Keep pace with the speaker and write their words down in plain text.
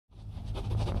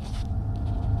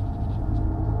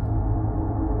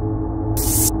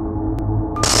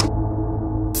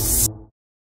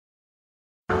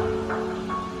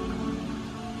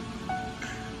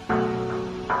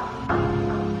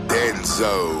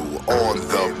Enzo on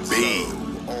the beat.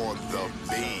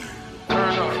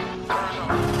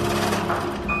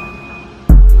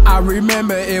 I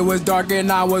remember it was dark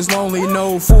and I was lonely,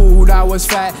 no food, I was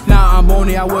fat, now I'm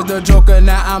bony, I was the joker,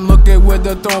 now I'm looking with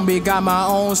the throne. Me got my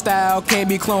own style, can't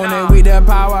be cloning, we the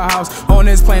powerhouse on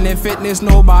this planet fitness,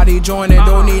 nobody joining,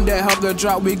 don't need the help to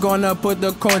drop, we gonna put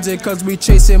the coins in cause we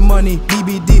chasing money.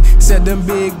 BBD said them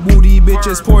big booty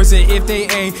bitches poison, if they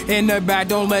ain't in the back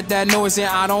don't let that noise in.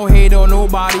 I don't hate on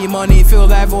nobody, money fill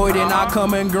that void and I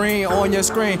come in green on your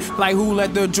screen like who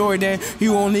let the Jordan.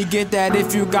 You only get that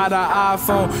if you got an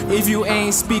iPhone. If you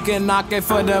ain't speaking, knocking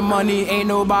for the money, ain't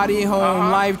nobody home.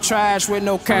 Life trash with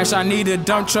no cash, I need a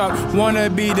dump truck.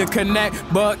 Wanna be the connect,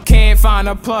 but can't find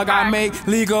a plug. I make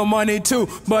legal money too,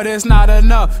 but it's not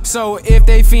enough. So if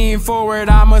they fiend forward,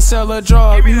 I'ma sell a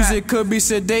drug. Music could be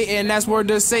sedating, that's word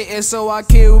to Satan. So I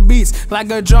kill beats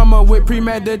like a drummer with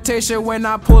premeditation. When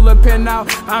I pull a pin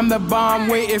out, I'm the bomb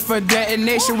waiting for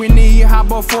detonation. We need high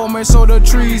performance, so the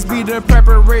trees be the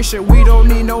preparation. We don't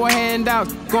need no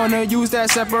handouts, gonna use that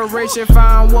separation,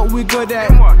 find what we good at,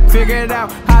 figured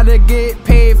out how to get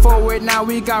paid for it. Now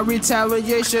we got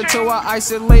retaliation to our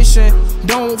isolation.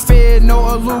 Don't fear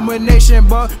no illumination,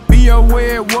 but be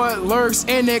aware what lurks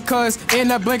in it, cause in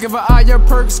the blink of an eye your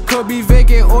perks could be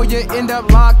vacant or you end up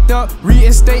locked up.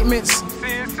 Reinstatements.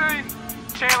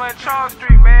 CNC, Chandler Charles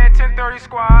Street, man, 1030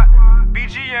 squad,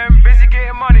 BGM, busy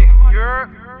getting money. You heard?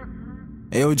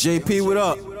 Hey, yo, JP, what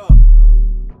up?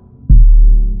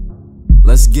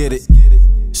 Let's get it.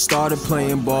 Started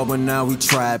playing ball, but now we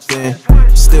trapping.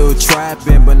 Still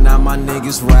trapping, but now my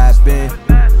niggas rapping.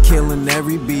 Killing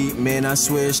every beat, man, I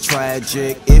swear it's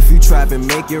tragic. If you trapping,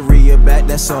 make it rear back,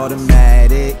 that's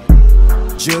automatic.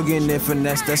 Jugging and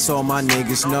finesse, that's all my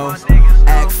niggas know.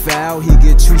 Act foul, he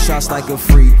get 2 shots like a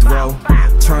free throw.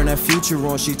 Turn that future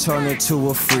on, she turn into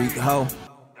a freak hoe.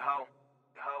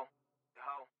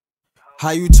 How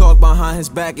you talk behind his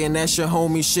back and that's your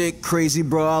homie shit? Crazy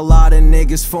bro, a lot of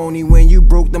niggas phony. When you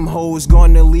broke them hoes,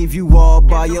 gonna leave you all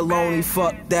by your lonely.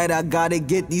 Fuck that, I gotta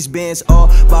get these bands all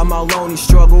by my lonely.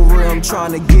 Struggle real, I'm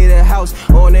trying to get a house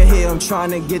on the hill. I'm trying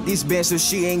to get these bands so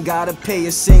she ain't gotta pay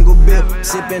a single bill.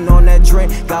 Sipping on that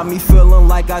drink, got me feeling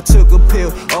like I took a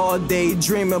pill. All day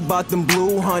dreaming about them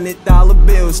blue $100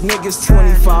 bills. Niggas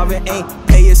 25 and ain't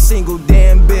pay a single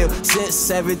damn bill. Since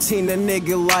 17 the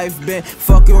nigga life been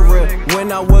fucking real. When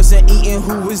I wasn't eating,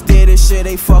 who was there to share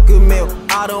they fucking meal?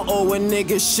 I don't owe a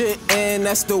nigga shit, and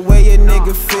that's the way a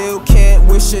nigga feel. Can't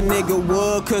wish a nigga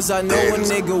would, cause I know a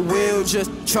nigga will. Just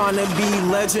tryna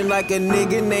be legend like a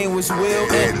nigga name was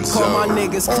Will. And call my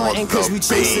niggas Clinton, cause we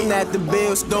chasing at the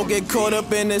bills. Don't get caught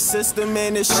up in the system,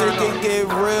 and this shit can get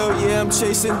real. Yeah, I'm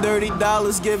chasing dirty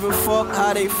dollars, give a fuck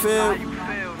how they feel.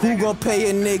 Who gon' pay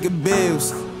a nigga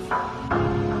bills?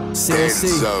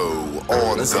 CNC.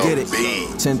 Let's get it.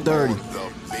 1030.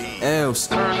 Else.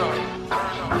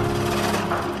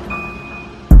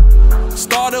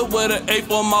 Started with an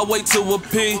 8 on my way to a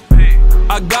P.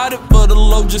 I got it for the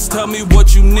low, just tell me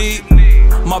what you need.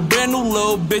 My brand new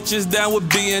little bitch is down with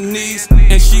B&Es,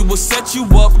 and she will set you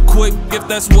up quick if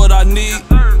that's what I need.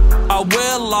 I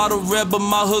wear a lot of red, but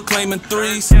my hood claiming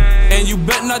 3s. And you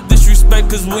bet not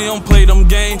disrespect, cause we don't play them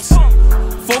games.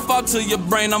 4-5 to your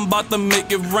brain, I'm about to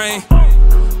make it rain.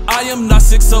 I am not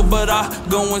 6'0", but I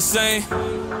go insane.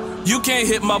 You can't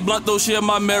hit my blunt, though, share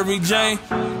my Mary Jane.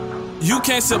 You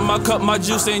can't sip my cup, my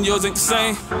juice and yours ain't the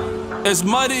same. It's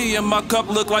muddy in my cup,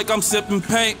 look like I'm sipping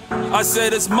paint. I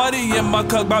said it's muddy in my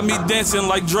cup, by me dancing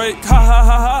like Drake. Ha ha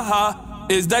ha ha ha,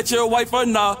 is that your wife or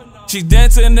not? She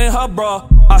dancing in her bra,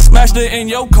 I smashed it in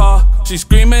your car. She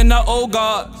screaming out, oh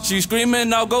God, she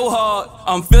screaming out, go hard.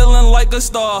 I'm feeling like a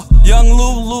star, young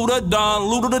Lou the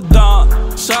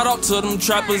Don. Shout out to them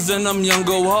trappers and them young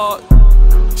go hard.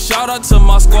 Shout out to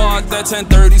my squad, that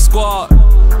 1030 squad.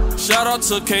 Shout out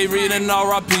to K Reed and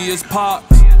RIP is Pop.